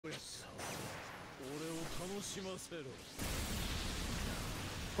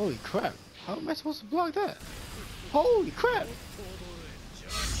Holy crap. How am I supposed to block that? Holy crap!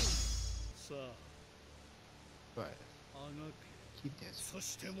 Right. Keep dancing.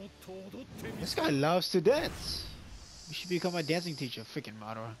 This guy loves to dance. You should become my dancing teacher, freaking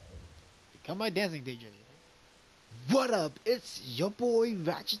Madara. Become my dancing teacher. What up? It's your boy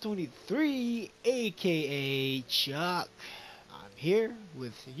Ratchet23, aka Chuck. I'm here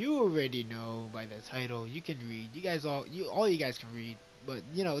with, you already know by the title. You can read. You guys all you guys can read. But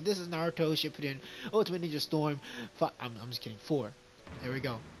you know, this is Naruto Shippuden Ultimate Ninja Storm. I'm just kidding. 4. There we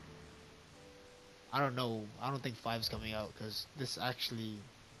go. I don't know. I don't think 5 is coming out because this actually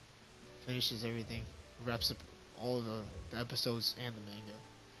finishes everything, wraps up all the episodes and the manga.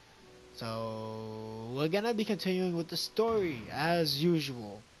 So we're gonna be continuing with the story as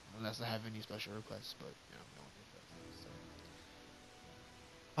usual, unless I have any special requests. But you know, no one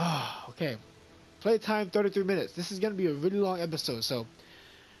requests. So. Okay. Playtime 33 minutes. This is gonna be a really long episode, so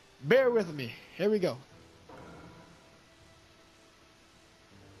bear with me. Here we go.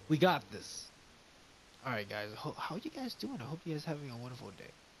 We got this. All right, guys. How you guys doing? I hope you guys having a wonderful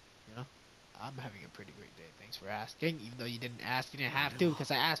day. You know, I'm having a pretty great day. Thanks for asking. Even though you didn't ask, you didn't have to,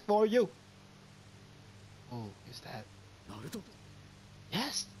 because I asked for you. Oh, is that Naruto?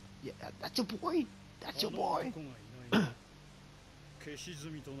 Yes. Yeah, that's your boy. That's your boy.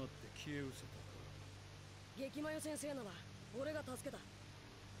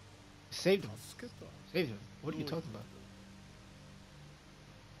 Saved him. Saved him. What are you talking about?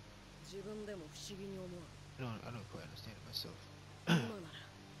 I don't quite understand it myself. I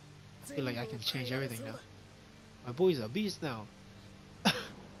feel like I can change everything now. My boy's a beast now.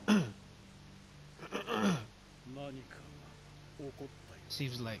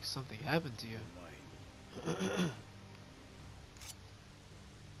 Seems like something happened to you.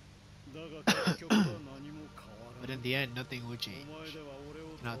 But in the end, nothing will change.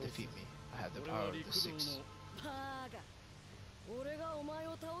 You cannot defeat me. I have the power of the 6.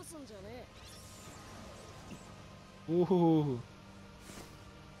 Ooh.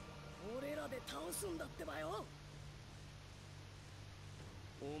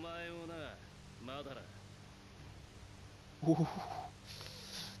 Ooh.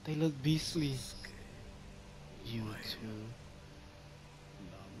 They look beastly. You too.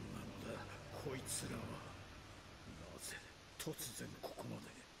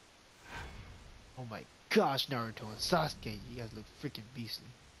 Oh my gosh, Naruto and Sasuke, you guys look freaking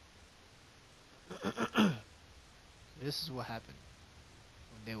beastly. This is what happened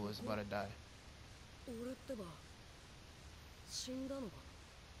when they was about to die.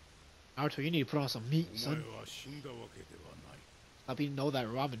 Naruto, you need to put on some meat, son. Stop eating all that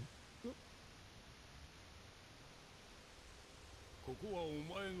ramen.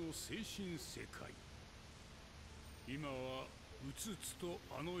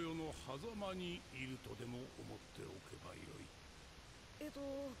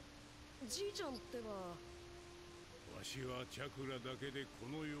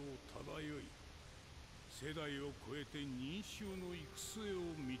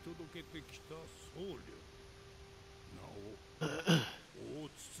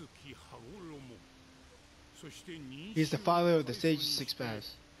 He's the father of the Sage Six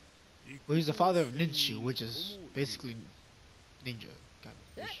Paths. Well, he's the father of Ninju, which is basically ninja kind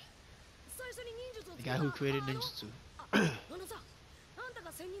of fish. The guy who created ninjutsu.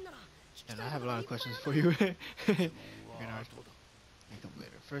 And I have a lot of questions for you. Make them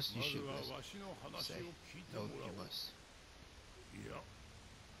later. First, you should say, no, you must.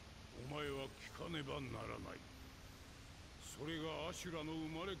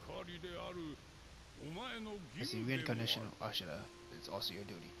 As the reincarnation of Ashura, it's also your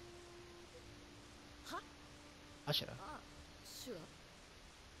duty. Ashura?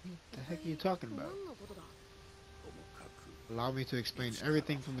 What the heck are you talking about? Allow me to explain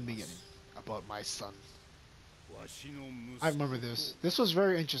everything from the beginning about my son. I remember this. This was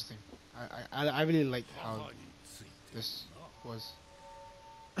very interesting. I really liked how this was.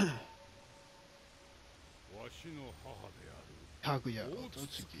 Kaguya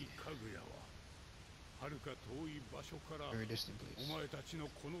Ototsuki. Very distant place.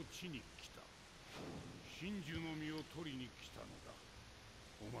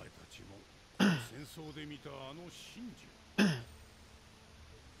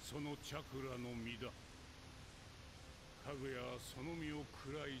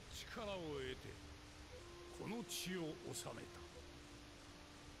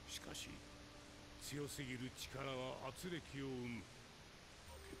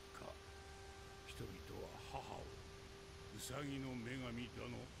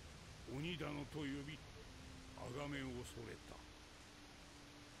 崇め恐れた。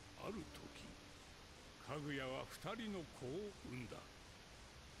ある時、かぐやは2人の子を産んだ。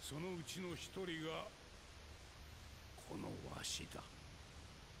そのうちの1人がこのわしだ。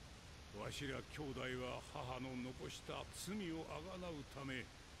わしら兄弟は母の残した罪をあがなうため、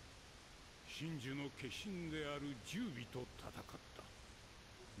真珠の化身である十尾と戦った。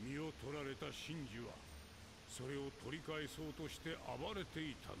身を取られた真珠はそれを取り返そうとして暴れて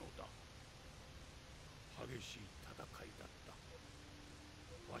いたのだ。激しい戦いだった。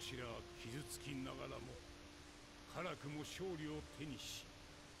わしらは傷つきながらも辛くも勝利を手にし、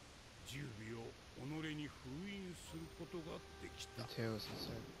十尾を己に封印することができた。それ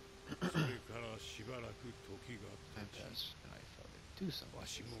からしばらく時が経ち、わ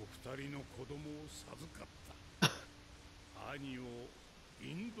しも2人の子供を授かった。兄を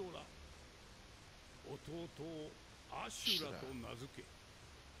インドラ、弟をアシュラと名付け、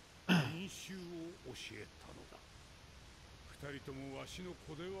忍衆を教えたのだ。2人ともわしの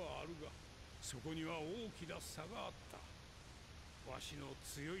子ではあるが、そこには大きな差があった。わしの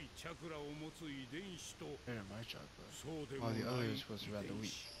強いチャクラを持つ遺伝子と、そうでもない遺伝子。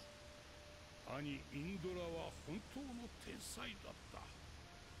兄インドラは本当の天才だった。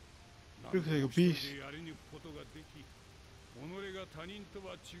何でも一人でやり抜くことができ、己が他人と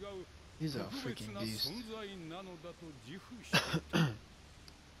は違う特別な存在なのだと自負していた。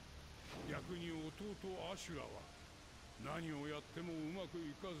逆に弟アシュラは何をやってもうまく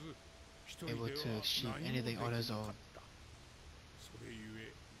いかず、一人では何もできなかった。それゆ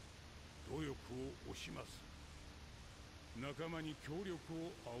え努力を惜しまず、仲間に協力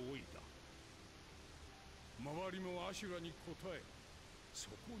を仰いだ。周りもアシュラに応え、そ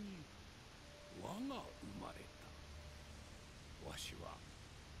こに輪が生まれた。わしは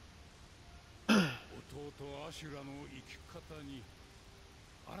弟アシュラの生き方に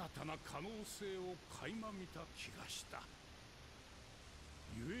新たな可能性を垣間見た気がした。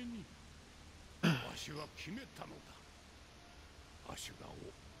故にわしは決めたのだ。アシュラを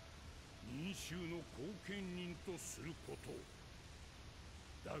民衆の後見人とすることを。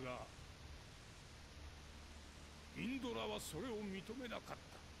だがインドラはそれを認めなかった。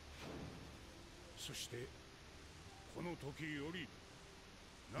そしてこの時より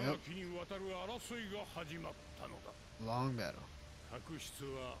長きにわたる争いが始まったのだ。確執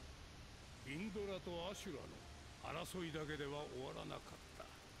はインドラとアシュラの争いだけでは終わらなかった。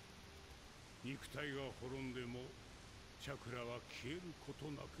肉体が滅んでもチャクラは消えるこ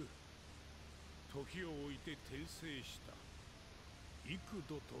となく、時を置いて転生した幾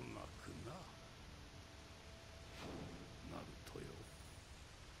度となくな。ナルトよ、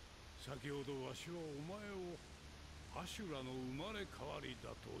先ほどわしはお前をアシュラの生まれ変わりだ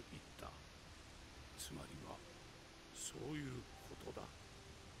と言った。つまりはそういうことだ。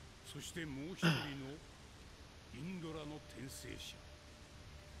そしてもう一人のインドラの転生者、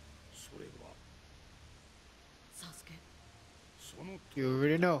それはサスケ。そのYou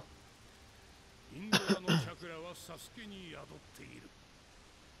already know. インドラのチャクラはサスケに宿っている。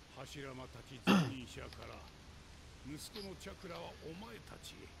柱間たち前任者から息子のチャクラはお前た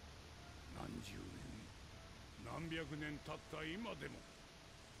ちへ。何十年何百年経った今でも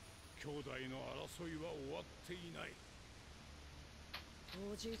兄弟の争いは終わっていない。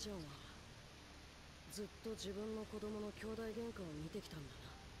おじいちゃんはずっと自分の子供の兄弟喧嘩を見てきたんだ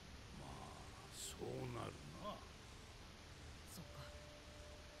な。まあそうなるな。そっか。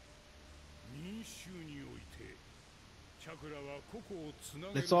民衆においてチャクラは個々をつな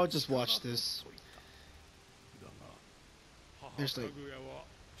げる Let's all just watch this. だが母 There's か like ぐやは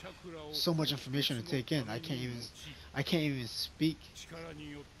チャクラを so much information to take in. I can't even speak. 力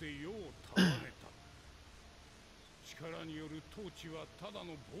によって世を束ねた。力による統治はただ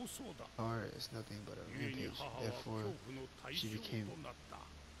の暴走だ。 Or is nothing but a 故に rampage. 母は Therefore, 恐怖の対 she 象 became となった。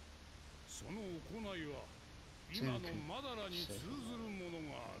その行いは今のマダラに通ずるもの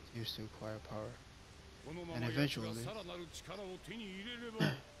がある。 used to acquire power. このま And ま奴が eventually, さらなる力を手に入れれば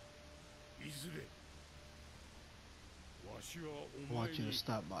いずれわしはお I 前 want you に to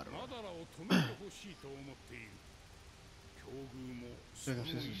stop マ Madara. ダラを止めてほしいと思っている。境遇もその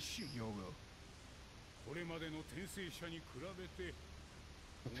Look 意 up, this 志 is も Yogo. これまでの転生者に比べて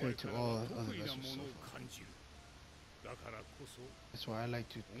お Compared 前 to からは all 得 other 意な vessels も so のを far. 感じる。だからこそ That's why I like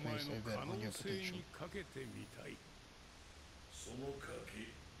to お前 place の a 可 bet on 能 your 性 potential. にかけてみたい。その賭け、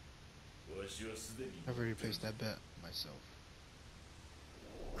わしはすでに I've already placed that bet myself.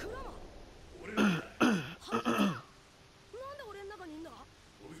 クラマ。俺らだ。なんで俺の中にいんだ。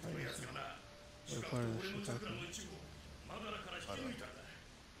おいとのやつがな、 We're 近く part と of 俺の the チャクラ Shikaku. の一部をマダラから引き抜いたんだ。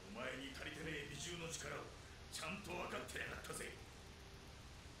お前に足りてねえ美獣の力をちゃんと分かってやがったぜ。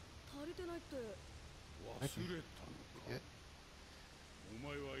足りてないって忘れたのか。お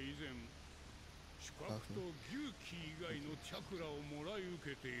前は以前視覚と牛気以外のチャクラをもらい受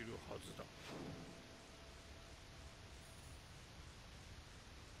けているはずだ。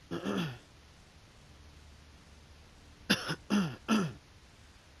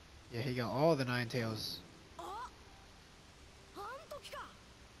Yeah, he got all the 9 tails. あ、あん時か。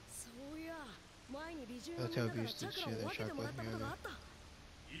そういや、前に美獣の They'll みん tell なから Beast チャ to クラ share を their 分けて shark もらっ with た me ことが earlier. あった。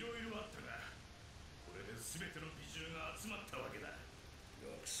いろいろあったが、これで全ての美獣が集まったわけだ。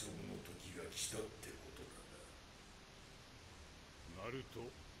約束の時が来たってことだな。ナルト、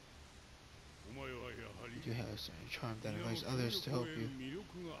お前はやはり You do have a certain charm that 皆の invites 協 others to 力を help 得る you. 魅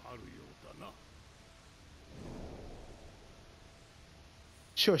力があるようだな。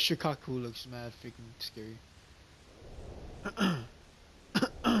 Sure, Shikaku looks mad freaking scary.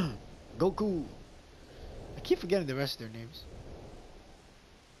 Goku! I keep forgetting the rest of their names.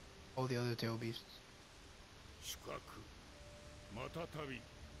 All the other tail beasts. 主角、またたび、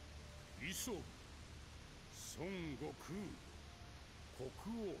磯部、孫悟空、国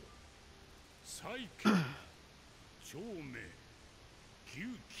王、最強、長命、牛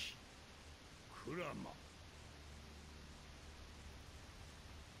鬼、鞍馬。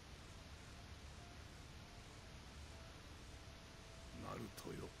ナルト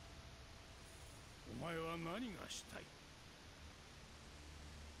よ、お前は何がしたい？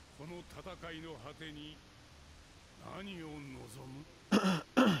この戦いの果てに何を望む？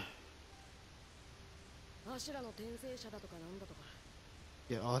アシュラの転生者だとかなんだとか。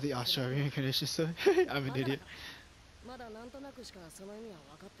 Yeah, all the Ashra reincarnations stuff. I'm an まだだ idiot. からまだなんとなくしかその意味は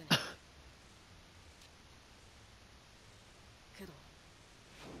分かってない。けど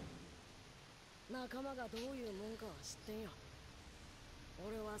仲間がどういうもんかは知ってんよ。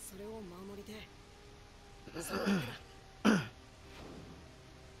俺はそれを守りてえ。それだけだ。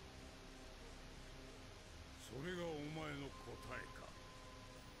それがお前の答えか。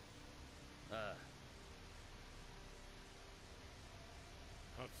あ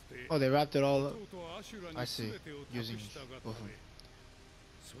あ、かつて Oh, they wrapped it all up. 弟アシュラ I に see. 全てを託 Using したがた both of め them.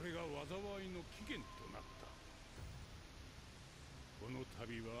 それが災いの起源となった。この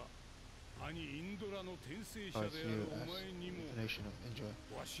度は兄インドラの転生者 Oh, で it's ある you お as 前にも incarnation of Enjoy.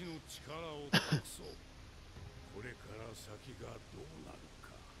 わしの力を託そう。これから先がどうなる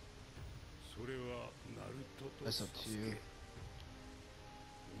か、それはナルトと That's サ up ス to you. ケ、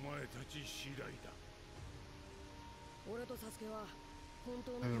お前たち次第だ。俺とサスケは本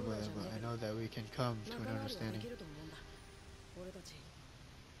当の I 兄 remember 弟じ that, ゃ but ね I えけど know that we can come to 仲 an 直りはで understanding. きると思うんだ。俺たち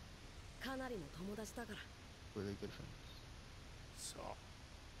かなりの友達だから。 Really good friends. さあ、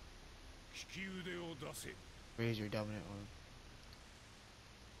利き腕を出せ。 Raise your dominant arm.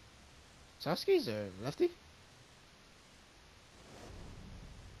 Sasuke's a lefty?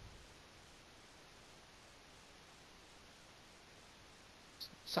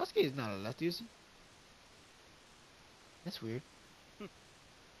 Sasuke is not a lefty, is he? That's weird.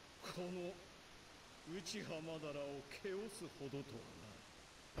 この内浜マダラを蹴押すほどと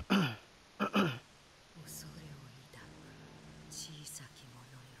はな。恐れを抱く小さき者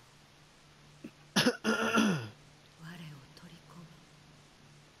よ。我を取り込む。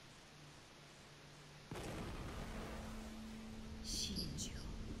真珠を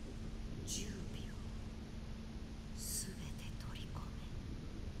10秒すべて取り込め。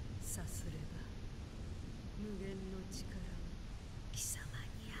さすれば無限の力を貴様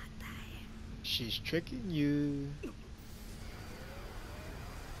に与える。 She's tricking you.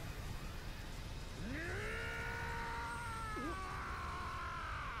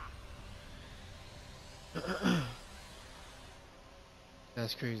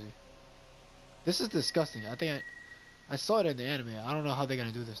 That's crazy. This is disgusting. I think I saw it in the anime. I don't know how they're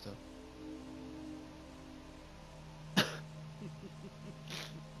gonna do this though.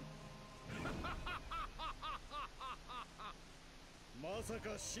 まさか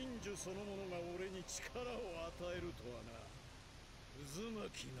真珠そのものが俺に力を与えるとはな。渦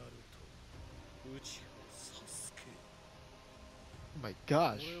巻きなると内葉サスケ。 Oh my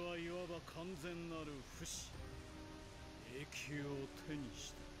gosh. 俺はいわば完全なる不死。永久を手に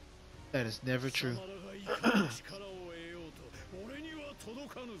した。 That is never 貴 true. 様らがいかに力を得ようと俺には届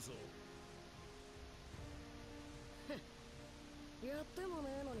かぬぞ。やってもね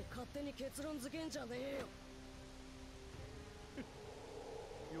えのに勝手に結論付けんじゃねえよ。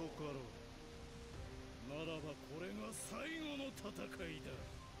よかろう。ならばこれが最後の戦いだ。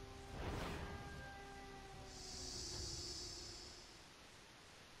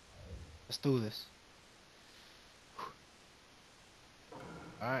 Let's do this.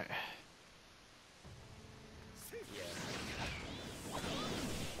 Alright.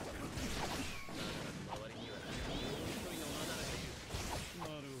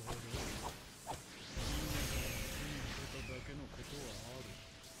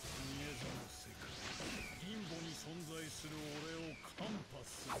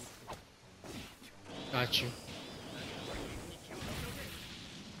 Got you.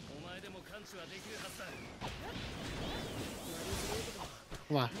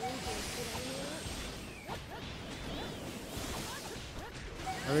 Come on.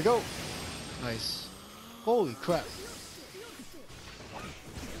 There we go. Nice. Holy crap.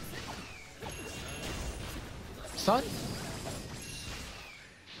 Son?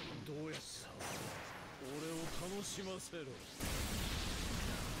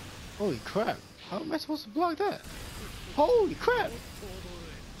 Holy crap. How am I supposed to block that? Holy crap.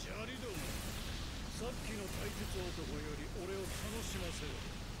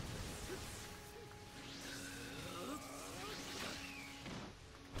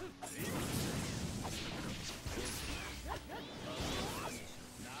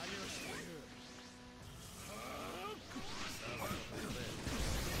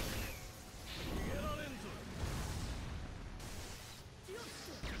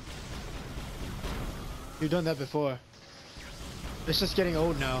 You've done that before. It's just getting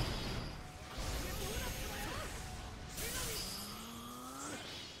old now.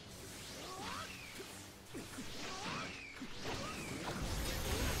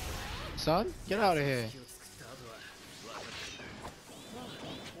 Son, get out of here.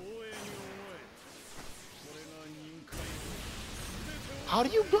 How do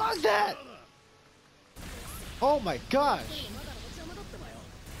you block that? Oh my gosh.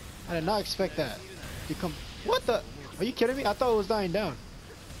 I did not expect that. You come. What the? Are you kidding me? I thought it was dying down.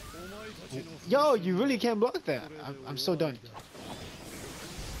 Yo, you really can't block that. I'm so done.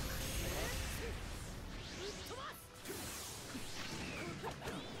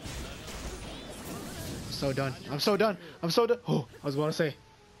 So done. I'm so done. I'm so done. Oh, I was about to say.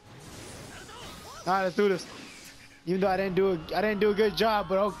 Alright, let's do this. Even though I didn't do a good job,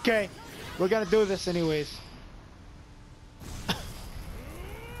 but okay. We're gonna do this anyways.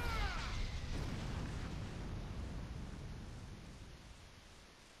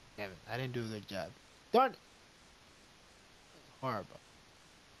 Damn it, I didn't do a good job. Darn it. Horrible.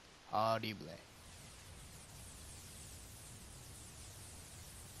 Horrible.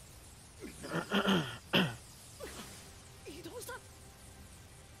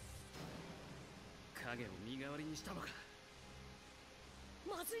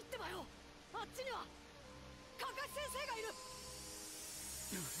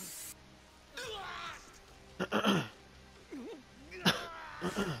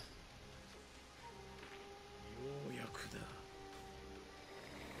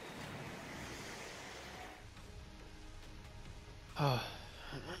 Oh.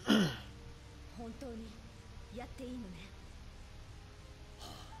 本当にやっていいのね。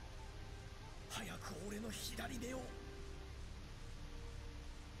早く俺の左手を。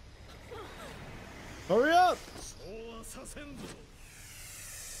 Hurry up! そうはさせんぞ。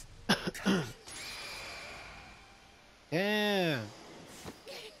 Damn.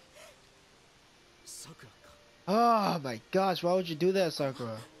 さくらか。 Oh my gosh, why would you do that,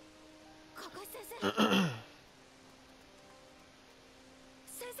 Sakura? カカシ先生。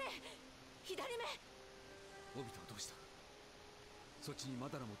先生、左目。オビトはどうした？そっちにマ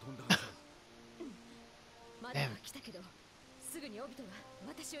ダラも飛んだはずだ。マダラは来たけど、すぐにオビトが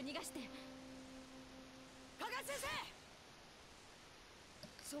私を逃がして。カカシ先生。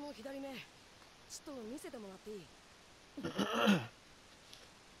その左目、ちょっと見せてもらっていい？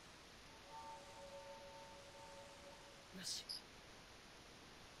よし。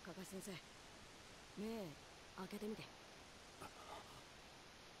カカシ先生、目開けてみて。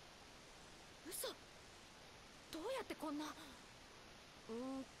嘘。どうやってこんな。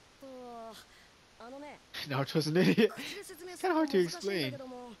あのね。Naruto's an idiot. It's kind of hard to explain.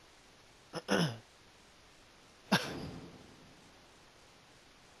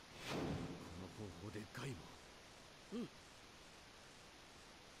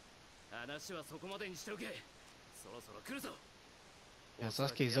 話はそこまでにしておけ。そろそろ来るぞ。 Yeah,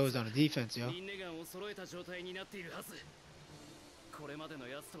 Sasuke's always on the defense, yo. ミンネガンを揃えた状態になっているはず。これまでの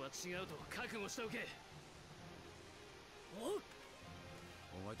やつとは違うと覚悟しておけ。お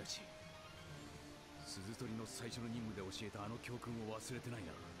前たち、鈴取りの最初の任務で教えたあの教訓を忘れてない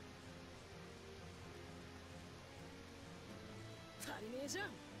な。足りねえじゃん。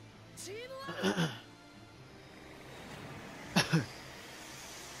チームワーク。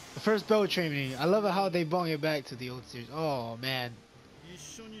 The first bell training. I love it how they bring it back to the old series. Oh man. 一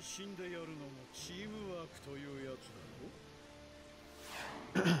緒に死んでやるのもチームワークというやつ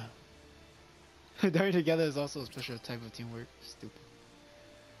だろ。 Dying together is also a special type of teamwork. Stupid.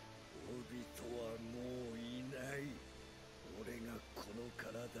 オビトはもういない。俺がこの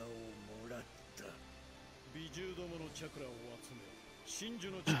体をもらった。美獣どものチャクラを集め、真珠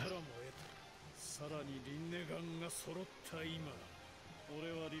の力も得た。ささらに輪廻眼が揃った今、俺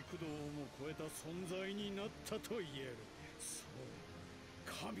は陸道をも超えた存在になったと言える。そう、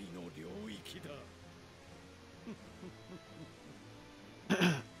神の領域だ。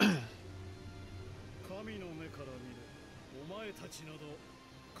神の目から見ればお前たちなど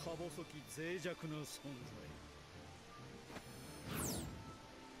か細き脆弱な存在。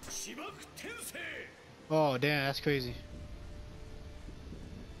芝生転生。 Oh damn, that's crazy.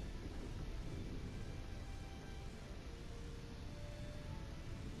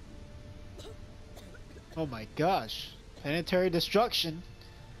 Oh my gosh. Planetary destruction.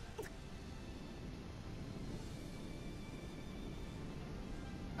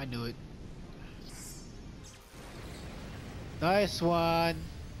 I knew it. Nice one.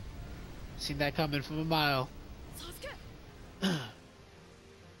 Seen that coming from a mile.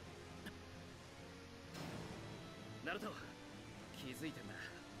 ナルト、気づいてんな。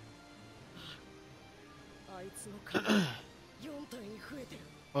あいつの数4体に増えてる。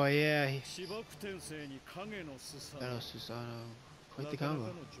Oh yeah. 芝生転生に影のすさ。 That was Susano. こうやってなかな考か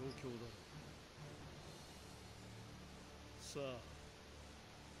の状況だ。さあ、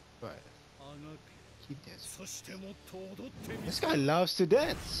 Right. あがけ。 Keep dancing. そしてもっと踊ってみ This せ guy loves to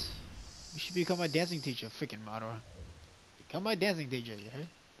dance. You should become my dancing teacher, freaking Madara. Become my dancing teacher, you heard?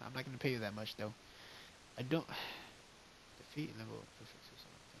 I'm not gonna pay you that much though. I don't defeat level perfect.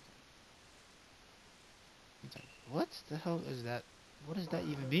 What the hell is that? What does that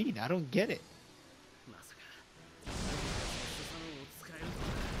even mean? I don't get it. まさかスサノオを使える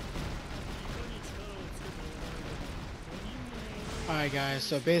とは。 Alright guys,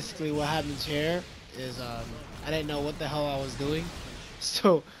 so basically what happens here is I didn't know what the hell I was doing.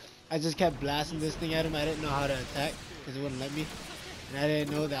 So I just kept blasting this thing at him. I didn't know how to attack because it wouldn't let me. And I didn't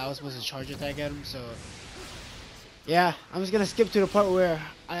know that I was supposed to charge attack at him, so yeah, I'm just gonna skip to the part where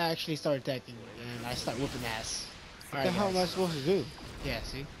I actually start attacking and I start whooping ass. What the hell am I supposed to do? Yeah,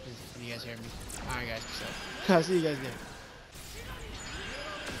 see? Can you guys hear me? Alright guys, so I'll see you guys there.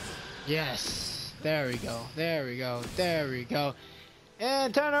 Yes! There we go, there we go, there we go.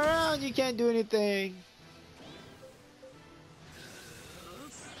 And turn around, you can't do anything.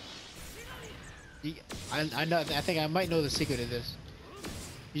 I know. I think I might know the secret of this.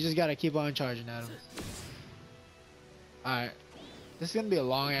 You just gotta keep on charging at him. Alright. This is gonna be a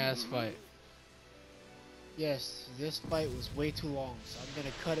long ass fight. Yes, this fight was way too long, so I'm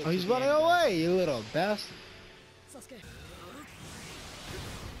gonna cut it. Oh, he's running away, you little bastard.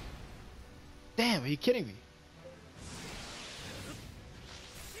 Damn, are you kidding me?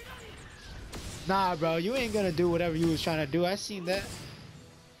 Nah, bro, you ain't gonna do whatever you was trying to do. I seen that.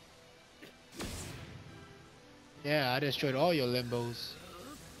 Yeah, I destroyed all your limbos.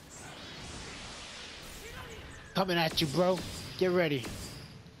 Coming at you, bro. Get ready.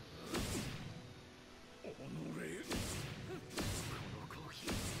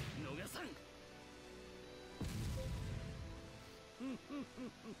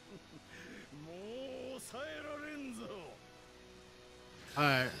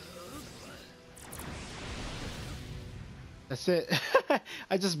 Alright. That's it.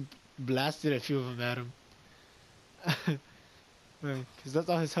 I just blasted a few of them at him. Because that's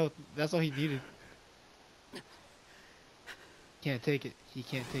all his health. That's all he needed. Can't take it. He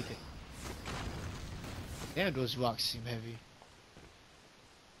can't take it. Damn, those rocks seem heavy.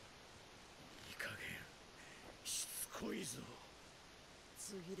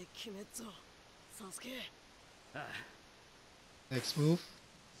 Next move.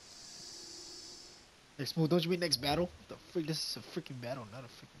 Next move. Don't you mean next battle? What the freak? This is a freaking battle, not a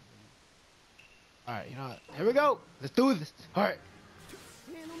freaking move. Alright, you know what? Here we go. Let's do this. Alright.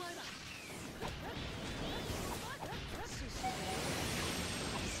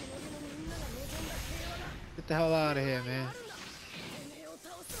 Get the hell out of here, man.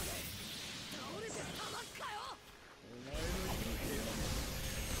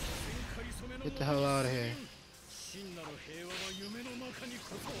 Get the hell out of here.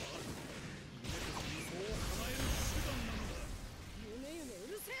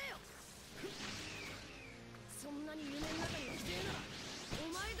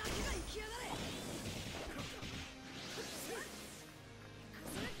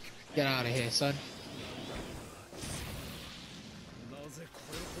 Get out of here, son.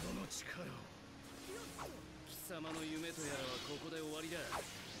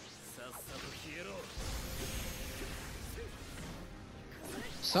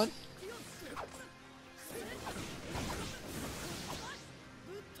 Son?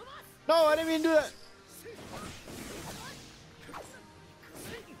 No, I didn't mean to do that.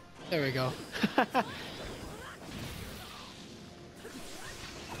 There we go.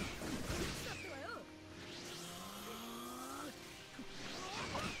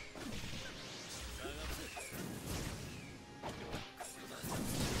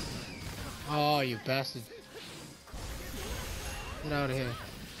 bastard. Get out of here.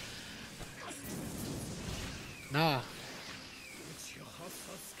 Nah. 内葉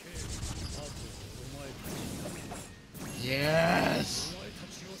サスケ、あとお前たちだけ。 Yes! お前た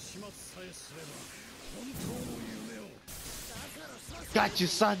ちを始末さえすれば本当の夢を。 Got you,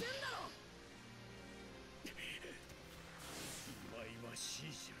 son! 忌々し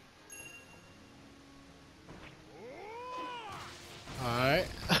いじゃん。 Alright.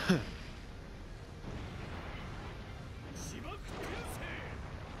 しばく転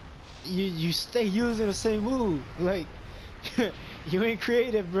you stay using the same move. Like, you ain't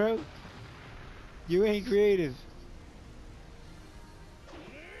creative, bro. You ain't creative.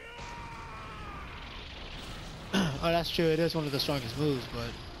 Oh, that's true. It is one of the strongest moves,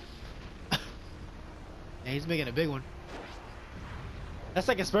 but yeah, he's making a big one. That's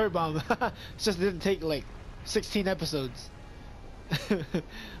like a spirit bomb. It just didn't take like 16 episodes.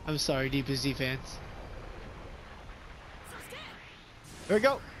 I'm sorry, DPZ fans. Here we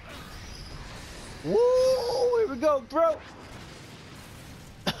go. Woo! Here we go, bro.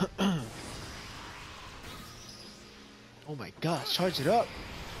 Oh my gosh, charge it up.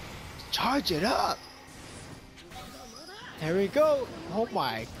 Charge it up. There we go. Oh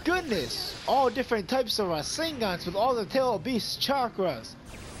my goodness. All different types of Rasengans with all the tail beast chakras.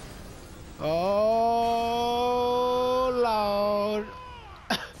 Oh, Lord.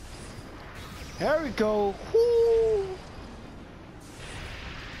 Here we go. Woo.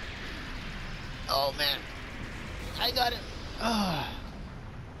 Oh man. I got it.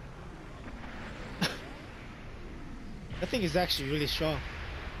 That thing is actually really strong.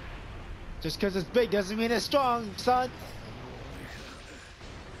 Just because it's big doesn't mean it's strong, son.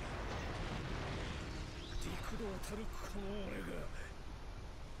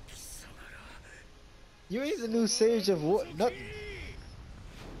 You ain't the new sage of what? Nothing.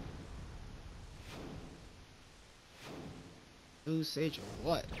 New sage of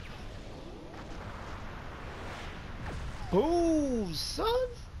what? Boom, son.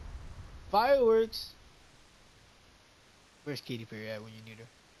 Fireworks. Where's Katy Perry at when you need her?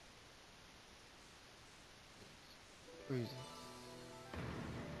 Where is he?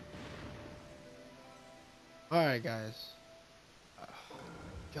 Alright, guys.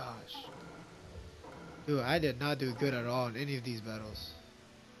 Gosh. Dude, I did not do good at all in any of these battles.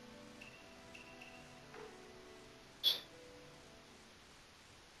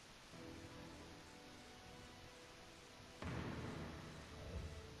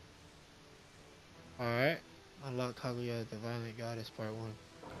 Alright. Unlock Kaguya the Violent Goddess Part 1.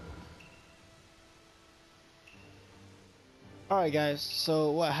 Alright guys, so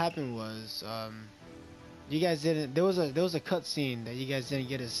what happened was, you guys didn't, there was a cutscene that you guys didn't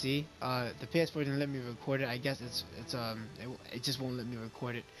get to see. The PS4 didn't let me record it. I guess it just won't let me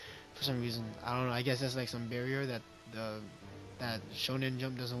record it for some reason. I don't know, I guess that's like some barrier that that Shonen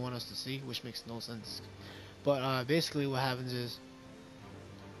Jump doesn't want us to see, which makes no sense. But basically what happens is,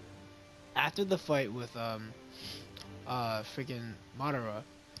 after the fight with freaking Madara,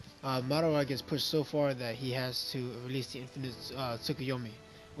 Madara gets pushed so far that he has to release the infinite Tsukuyomi.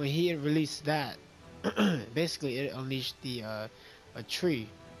 When he released that, basically it unleashed the a tree.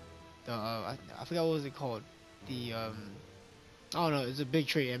 The I forgot what was it called. The I don't know. It's a big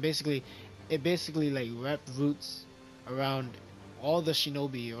tree, and basically it like wrapped roots around all the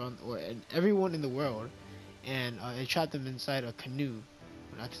shinobi around, and everyone in the world, and it trapped them inside a canoe.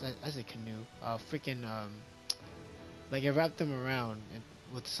 I said canoe. Freaking like it wrapped them around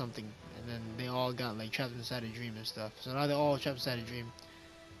with something, and then they all got like trapped inside a dream and stuff. So now they're all trapped inside a dream,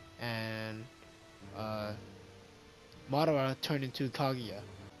 and Madara turned into Kaguya.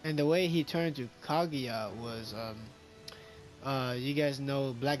 And the way he turned to Kaguya was you guys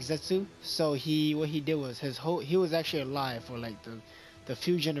know Black Zetsu. So what he did was he was actually alive for like the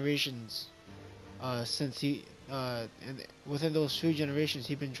few generations since he and within those few generations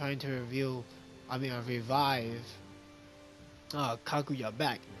he'd been trying to revive Kaguya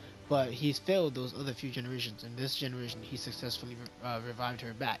back, but he's failed those other few generations. In this generation he successfully revived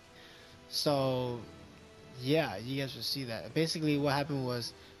her back. So yeah, you guys will see that. Basically what happened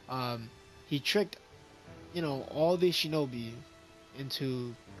was he tricked, you know, all these shinobi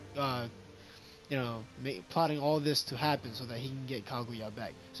into you know, plotting all this to happen so that he can get Kaguya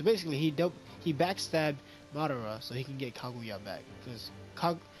back. So basically he backstabbed Madara so he can get Kaguya back, because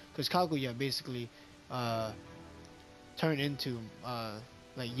Kaguya basically turned into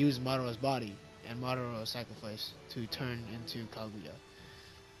like used Madara's body, and Madara was sacrificed to turn into Kaguya.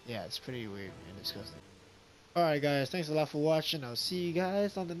 Yeah, it's pretty weird and disgusting. Alright guys, thanks a lot for watching. I'll see you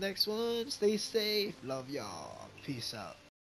guys on the next one. Stay safe. Love y'all. Peace out.